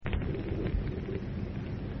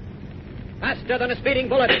Faster than a speeding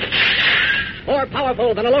bullet. More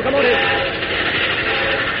powerful than a locomotive.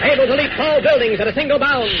 Able to leap tall buildings at a single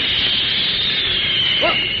bound.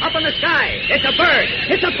 Look, up in the sky. It's a bird.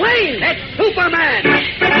 It's a plane. It's Superman.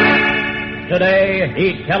 Today,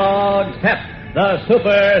 eat Kellogg's Pep, the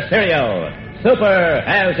Super Cereal. Super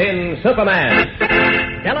as in Superman.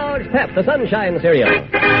 Kellogg's Pep, the Sunshine Cereal.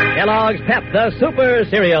 Kellogg's Pep, the Super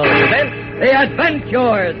Cereal, presents The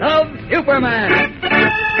Adventures of Superman.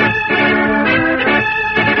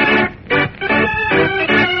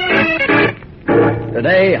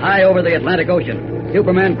 Today, high over the Atlantic Ocean,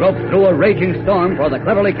 Superman gropes through a raging storm for the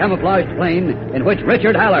cleverly camouflaged plane in which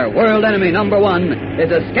Richard Haller, world enemy number one, is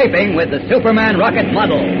escaping with the Superman rocket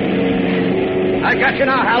model. I got you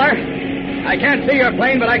now, Haller. I can't see your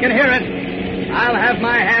plane, but I can hear it. I'll have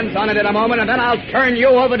my hands on it in a moment, and then I'll turn you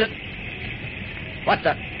over to... What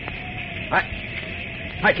the...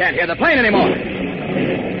 I can't hear the plane anymore.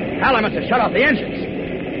 Haller must have shut off the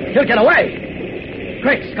engines. He'll get away.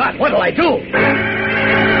 Great Scott, what'll I do?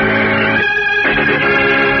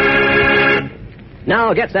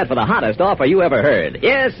 Now get set for the hottest offer you ever heard.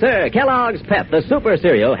 Yes, sir, Kellogg's Pep, the Super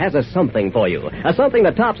Cereal, has a something for you. A something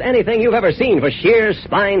that tops anything you've ever seen for sheer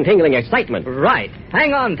spine-tingling excitement. Right.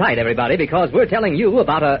 Hang on tight, everybody, because we're telling you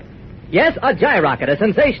about a gyrocket, a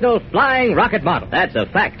sensational flying rocket model. That's a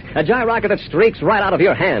fact. A gyrocket that streaks right out of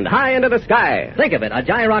your hand, high into the sky. Think of it, a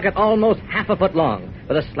gyrocket almost half a foot long,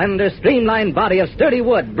 with a slender, streamlined body of sturdy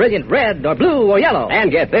wood, brilliant red or blue or yellow.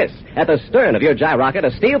 And get this, at the stern of your gyrocket,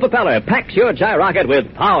 a steel propeller packs your gyrocket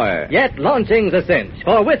with power. Yet launching's a cinch,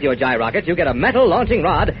 for with your gyrocket, you get a metal launching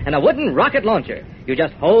rod and a wooden rocket launcher. You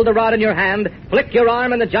just hold the rod in your hand, flick your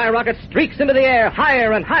arm, and the gyrocket streaks into the air,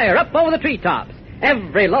 higher and higher, up over the treetops.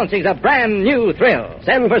 Every launching's a brand new thrill.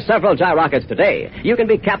 Send for several gyrockets today. You can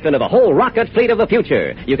be captain of a whole rocket fleet of the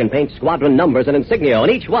future. You can paint squadron numbers and insignia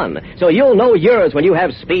on each one, so you'll know yours when you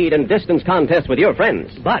have speed and distance contests with your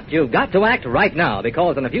friends. But you've got to act right now,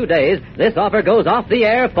 because in a few days, this offer goes off the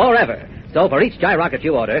air forever. So for each gyrocket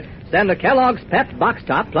you order, send a Kellogg's Pep box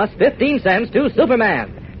top plus 15 cents to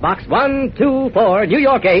Superman. Box 124, New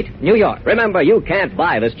York 8, New York. Remember, you can't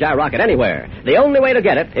buy this gyrocket anywhere. The only way to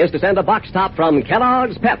get it is to send a box top from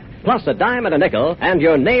Kellogg's Pep, plus a dime and a nickel, and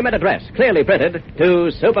your name and address, clearly printed, to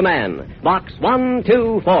Superman. Box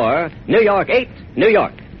 124, New York 8, New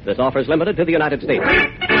York. This offer is limited to the United States.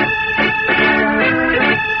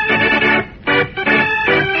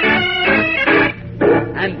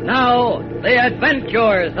 And now, The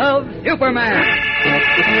Adventures of Superman.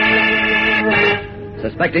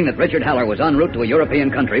 Suspecting that Richard Haller was en route to a European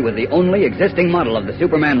country with the only existing model of the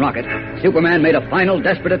Superman rocket, Superman made a final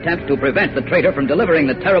desperate attempt to prevent the traitor from delivering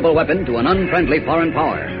the terrible weapon to an unfriendly foreign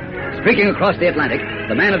power. Streaking across the Atlantic,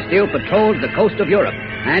 the Man of Steel patrolled the coast of Europe,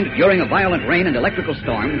 and during a violent rain and electrical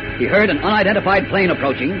storm, he heard an unidentified plane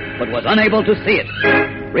approaching, but was unable to see it.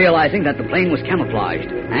 Realizing that the plane was camouflaged,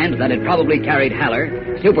 and that it probably carried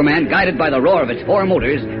Haller, Superman, guided by the roar of its four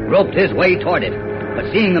motors, groped his way toward it. But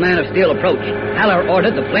seeing the Man of Steel approach, Haller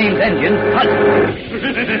ordered the plane's engine cut.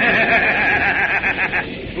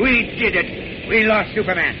 We did it. We lost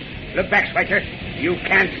Superman. Look back, Schweitzer. You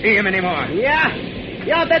can't see him anymore.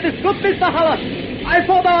 Yeah, that is good, Mr. Haller. I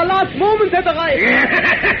thought our last moment had arrived.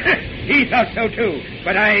 He thought so, too.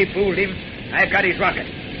 But I fooled him. I've got his rocket.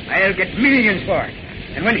 I'll get millions for it.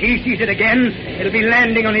 And when he sees it again, it'll be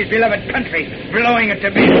landing on his beloved country, blowing it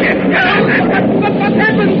to bits. What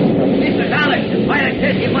happened? Mr. Haller, the pilot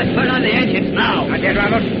says you must turn on the engines now. Not yet,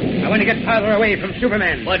 Ronald. I want to get farther away from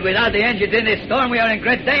Superman. But without the engines in this storm, we are in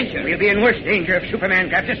great danger. We'll be in worse danger if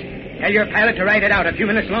Superman catches. Tell your pilot to ride it out a few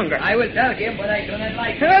minutes longer. I will tell him, but I do not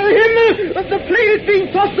like it. Himmel! The plane is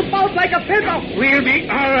being tossed about like a feather. We'll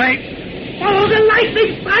be all right. Oh, the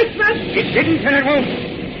lightning strikes us. It didn't and it won't.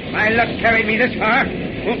 My luck carried me this far.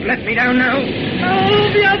 Won't let me down now.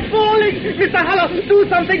 Oh, we are falling. Mr. Haller, do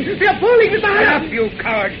something. We are falling, Mr. Haller. Stop, you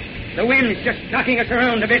coward. The wind's just knocking us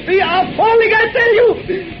around a bit. We are falling, I tell you.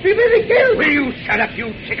 We will be killed. Will you shut up,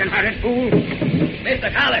 you chicken-hearted fool?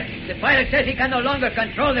 Mr. Haller, the pilot says he can no longer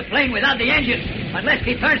control the plane without the engines. Unless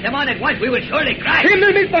he turns them on at once, we will surely crash.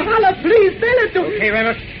 Himmel, Mr. Haller, please tell it to... Okay,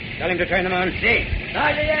 Reynolds. Tell him to turn them on. See.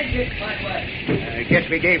 Start the engines, my boy. I guess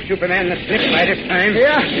we gave Superman the slip by this time.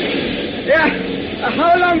 Yeah.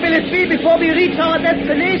 How long will it be before we reach our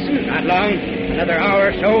destination? Not long. Another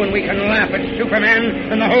hour or so, and we can laugh at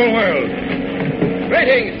Superman and the whole world.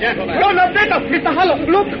 Greetings, gentlemen. No, better. Mr. Haller,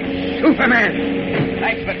 look. Superman.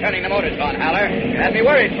 Thanks for turning the motors on, Haller. You had me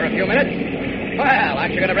worried for a few minutes. Well,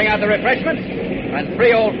 aren't you going to bring out the refreshments? When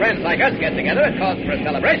three old friends like us get together, it calls for a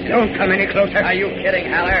celebration. Don't come any closer. Are you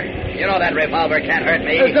kidding, Haller? You know that revolver can't hurt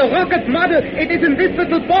me. The rocket model, it is in this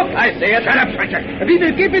little box. I see it. Shut up, Fletcher. We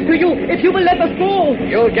will give it to you if you will let us go.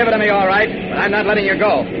 You'll give it to me, all right, but I'm not letting you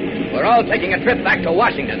go. We're all taking a trip back to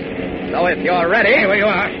Washington. So if you're ready... Hey, where you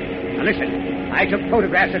are. Now, listen. I took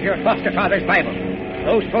photographs of your foster father's Bible.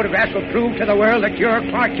 Those photographs will prove to the world that you're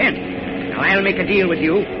Clark Kent. Now, I'll make a deal with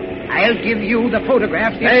you. I'll give you the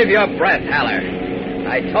photographs... Save your breath, Haller.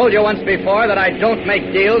 I told you once before that I don't make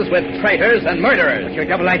deals with traitors and murderers. But your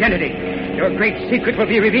double identity. Your great secret will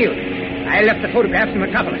be revealed. I left the photographs in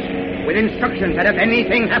Metropolis with instructions that if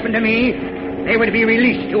anything happened to me, they would be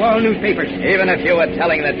released to all newspapers. Even if you were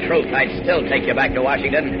telling the truth, I'd still take you back to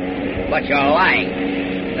Washington. But you're lying.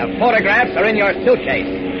 The photographs are in your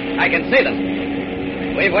suitcase. I can see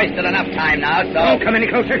them. We've wasted enough time now, so... Don't come any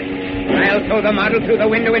closer. I'll throw the model through the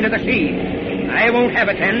window into the sea. I won't have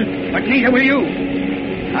it then, but neither will you.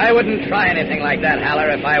 I wouldn't try anything like that, Haller,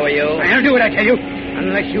 if I were you. I'll do it, I tell you,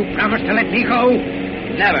 unless you promise to let me go.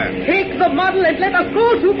 Never. Take the model and let us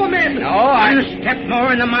go, Superman. No, One step more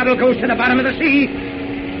and the model goes to the bottom of the sea.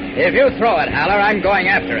 If you throw it, Haller, I'm going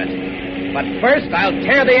after it. But first, I'll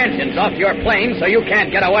tear the engines off your plane so you can't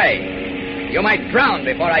get away. You might drown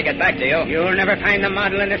before I get back to you. You'll never find the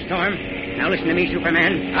model in a storm. Now listen to me,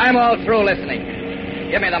 Superman. I'm all through listening.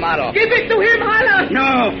 Give me the model. Give it to him, Haller.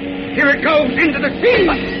 No. Here it goes into the sea.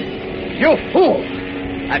 You fool!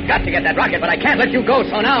 I've got to get that rocket, but I can't let you go,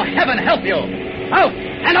 so now heaven help you. Out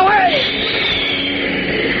and away!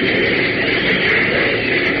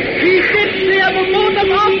 He did clear the motor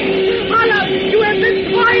off. Haller, you have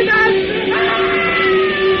destroyed us.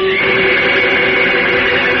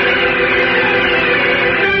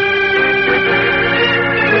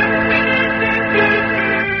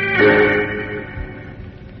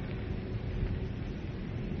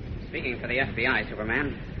 Speaking for the FBI,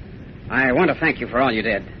 Superman, I want to thank you for all you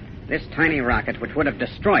did. This tiny rocket, which would have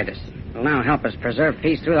destroyed us, will now help us preserve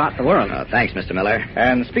peace throughout the world. Thanks, Mr. Miller.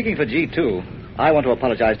 And speaking for G2, I want to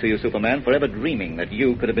apologize to you, Superman, for ever dreaming that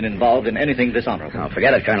you could have been involved in anything dishonorable. Oh,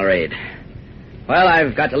 forget it, Colonel Reed. Well,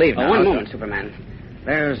 I've got to leave now. One moment, Superman.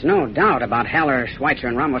 There's no doubt about Haller, Schweitzer,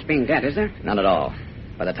 and Ramos being dead, is there? None at all.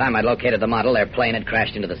 By the time I'd located the model, their plane had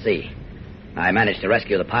crashed into the sea. I managed to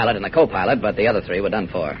rescue the pilot and the co-pilot, but the other three were done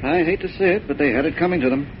for. I hate to say it, but they had it coming to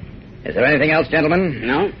them. Is there anything else, gentlemen?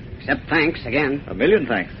 No, except thanks again. A million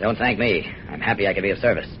thanks. Don't thank me. I'm happy I could be of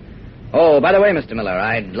service. Oh, by the way, Mr. Miller,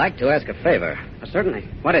 I'd like to ask a favor. Certainly.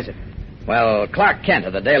 What is it? Well, Clark Kent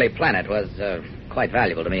of the Daily Planet was quite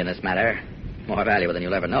valuable to me in this matter. More valuable than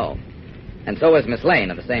you'll ever know. And so was Miss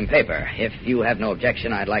Lane of the same paper. If you have no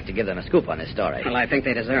objection, I'd like to give them a scoop on this story. Well, I think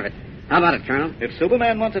they deserve it. How about it, Colonel? If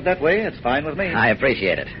Superman wants it that way, it's fine with me. I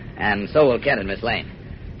appreciate it. And so will Kent and Miss Lane.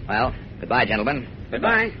 Well, goodbye, gentlemen.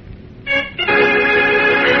 Goodbye.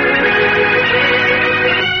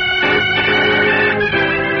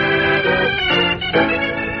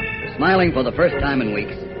 Smiling for the first time in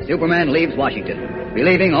weeks, Superman leaves Washington,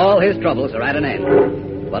 believing all his troubles are at an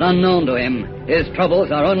end. But unknown to him, his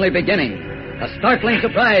troubles are only beginning. A startling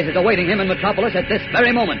surprise is awaiting him in Metropolis at this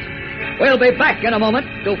very moment. We'll be back in a moment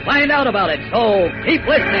to find out about it, so keep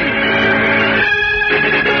listening.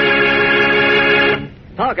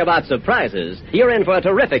 Talk about surprises. You're in for a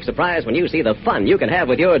terrific surprise when you see the fun you can have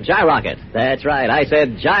with your Gyrocket. That's right, I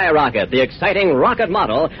said Gyrocket, the exciting rocket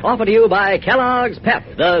model offered to you by Kellogg's Pep,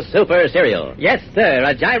 the super cereal. Yes, sir,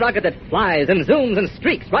 a gyrocket that flies and zooms and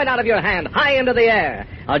streaks right out of your hand, high into the air.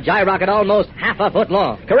 A gyrocket almost half a foot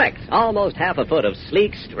long. Correct, almost half a foot of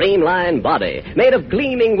sleek, streamlined body, made of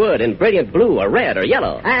gleaming wood in brilliant blue or red or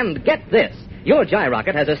yellow. And get this, your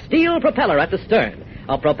gyrocket has a steel propeller at the stern.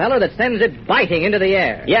 A propeller that sends it biting into the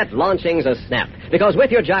air. Yet launching's a snap, because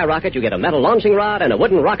with your gyrocket you get a metal launching rod and a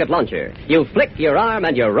wooden rocket launcher. You flick your arm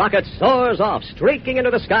and your rocket soars off, streaking into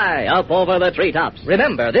the sky, up over the treetops.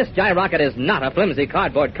 Remember, this gyrocket is not a flimsy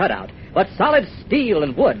cardboard cutout, but solid steel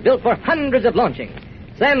and wood built for hundreds of launchings.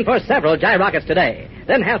 Send for several gyrockets today.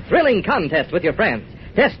 Then have thrilling contests with your friends.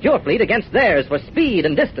 Test your fleet against theirs for speed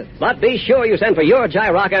and distance. But be sure you send for your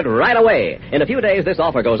gyrocket right away. In a few days, this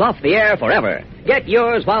offer goes off the air forever. Get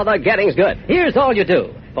yours while the getting's good. Here's all you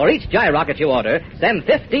do. For each gyrocket you order, send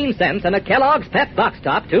 15 cents and a Kellogg's Pep box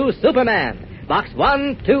top to Superman. Box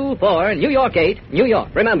 124, New York 8, New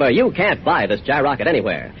York. Remember, you can't buy this gyrocket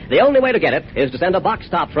anywhere. The only way to get it is to send a box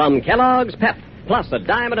top from Kellogg's Pep, plus a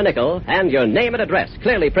dime and a nickel, and your name and address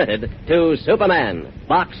clearly printed to Superman.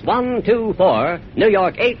 Box 124, New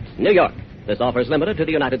York 8, New York. This offer is limited to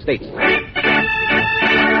the United States.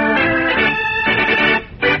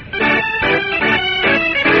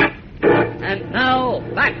 And now,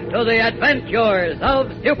 back to the adventures of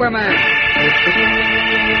Superman.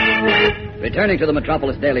 Returning to the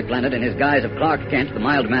Metropolis Daily Planet in his guise of Clark Kent, the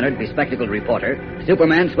mild-mannered, bespectacled reporter,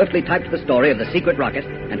 Superman swiftly typed the story of the secret rocket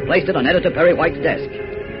and placed it on Editor Perry White's desk.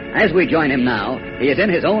 As we join him now, he is in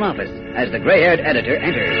his own office as the gray-haired editor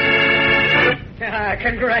enters.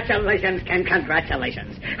 Congratulations, Ken,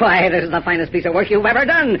 congratulations. Why, this is the finest piece of work you've ever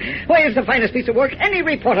done. Why, it's the finest piece of work any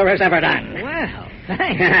reporter has ever done. Well,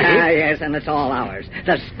 thanks. Yes, and it's all ours.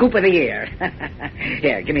 The scoop of the year.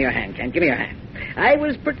 Here, give me your hand, Ken, give me your hand. I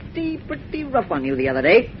was pretty rough on you the other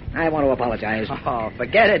day. I want to apologize. Oh,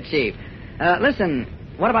 forget it, Chief. Listen,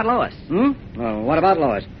 what about Lois? Well, what about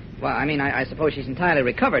Lois? Well, I mean, I suppose she's entirely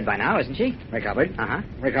recovered by now, isn't she? Recovered? Uh-huh.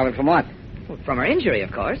 Recovered from what? Well, from her injury,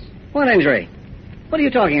 of course. What injury? What are you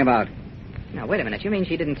talking about? Now, wait a minute. You mean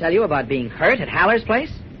she didn't tell you about being hurt at Haller's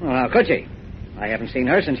place? Well, how could she? I haven't seen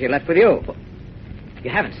her since she left with you. You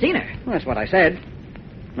haven't seen her? Well, that's what I said.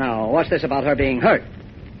 Now, what's this about her being hurt?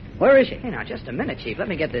 Where is she? Hey, now, just a minute, Chief. Let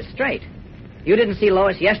me get this straight. You didn't see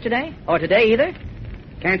Lois yesterday? Or today either?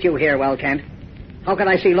 Can't you hear well, Kent? How can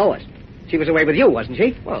I see Lois? She was away with you, wasn't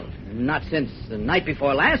she? Well, not since the night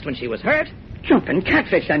before last when she was hurt. Jumping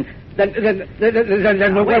catfish, then Wait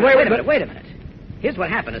a minute. Here's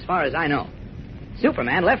what happened as far as I know.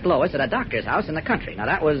 Superman left Lois at a doctor's house in the country. Now,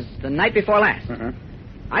 that was the night before last. Uh-huh.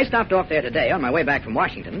 I stopped off there today on my way back from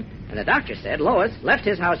Washington, and the doctor said Lois left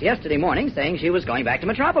his house yesterday morning saying she was going back to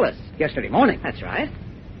Metropolis. Yesterday morning? That's right.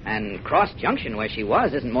 And Cross Junction, where she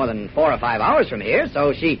was, isn't more than 4 or 5 hours from here,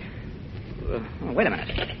 so she... wait a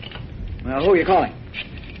minute. Well, who are you calling?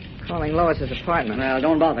 Calling Lois's apartment. Well,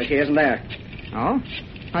 don't bother. She isn't there. Oh?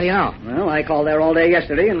 How do you know? Well, I called there all day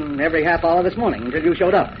yesterday and every half hour this morning until you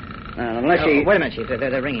showed up. Unless she... Wait a minute, Chief.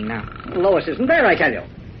 They're ringing now. Lois isn't there, I tell you.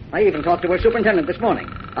 I even talked to her superintendent this morning.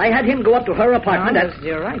 I had him go up to her apartment and...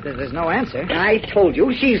 You're right. There's no answer. I told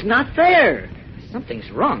you she's not there. Something's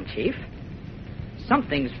wrong, Chief.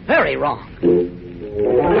 Something's very wrong.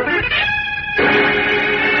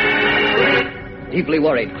 Deeply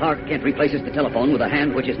worried, Clark Kent replaces the telephone with a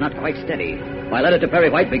hand which is not quite steady, while Editor Perry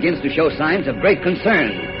White begins to show signs of great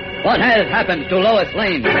concern. What has happened to Lois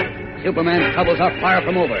Lane? Superman's troubles are far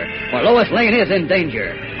from over, for Lois Lane is in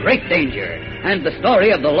danger, great danger, and the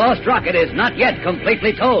story of the lost rocket is not yet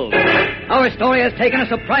completely told. Our story has taken a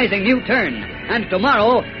surprising new turn, and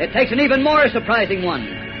tomorrow it takes an even more surprising one.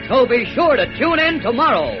 So be sure to tune in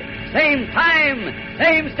tomorrow. Same time,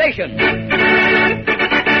 same station.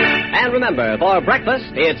 And remember, for breakfast,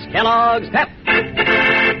 it's Kellogg's Pep.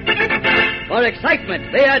 For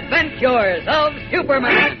excitement, the adventures of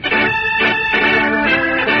Superman.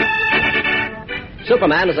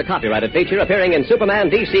 Superman is a copyrighted feature appearing in Superman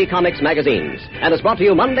DC Comics magazines and is brought to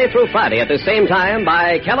you Monday through Friday at the same time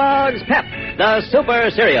by Kellogg's Pep, the Super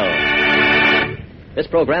Cereal. This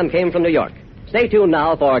program came from New York. Stay tuned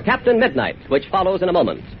now for Captain Midnight, which follows in a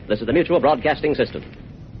moment. This is the Mutual Broadcasting System.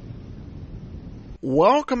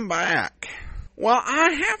 Welcome back. Well,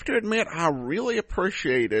 I have to admit I really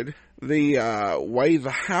appreciated the way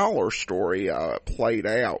the Howler story played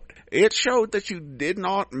out. It showed that you did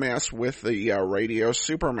not mess with the radio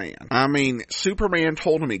Superman. I mean, Superman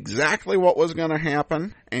told him exactly what was going to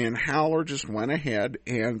happen, and Howler just went ahead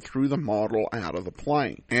and threw the model out of the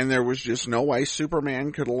plane. And there was just no way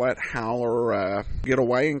Superman could let Howler get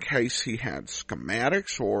away in case he had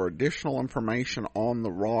schematics or additional information on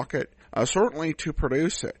the rocket. Certainly to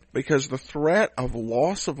produce it, because the threat of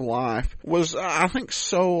loss of life was, I think,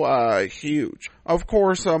 so huge. Of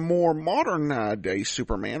course, a more modern day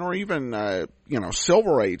Superman, or even,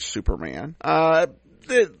 Silver Age Superman,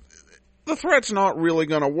 the threat's not really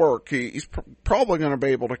going to work. He's probably going to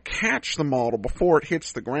be able to catch the model before it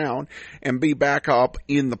hits the ground and be back up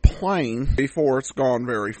in the plane before it's gone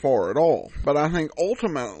very far at all. But I think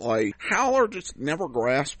ultimately, Howler just never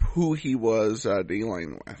grasped who he was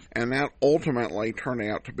dealing with. And that ultimately turned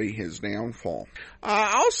out to be his downfall.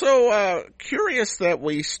 Also, curious that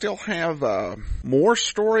we still have more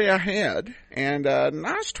story ahead. And a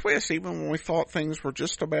nice twist even when we thought things were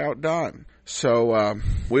just about done. So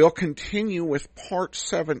we'll continue with part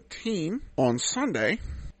 17 on Sunday.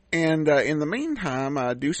 And in the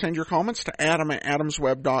meantime, do send your comments to Adam at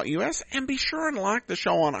adamsweb.us, and be sure and like the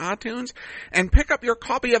show on iTunes and pick up your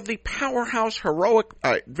copy of the Powerhouse Heroic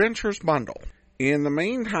Adventures Bundle. In the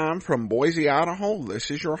meantime, from Boise, Idaho,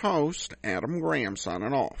 this is your host, Adam Graham,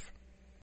 signing off.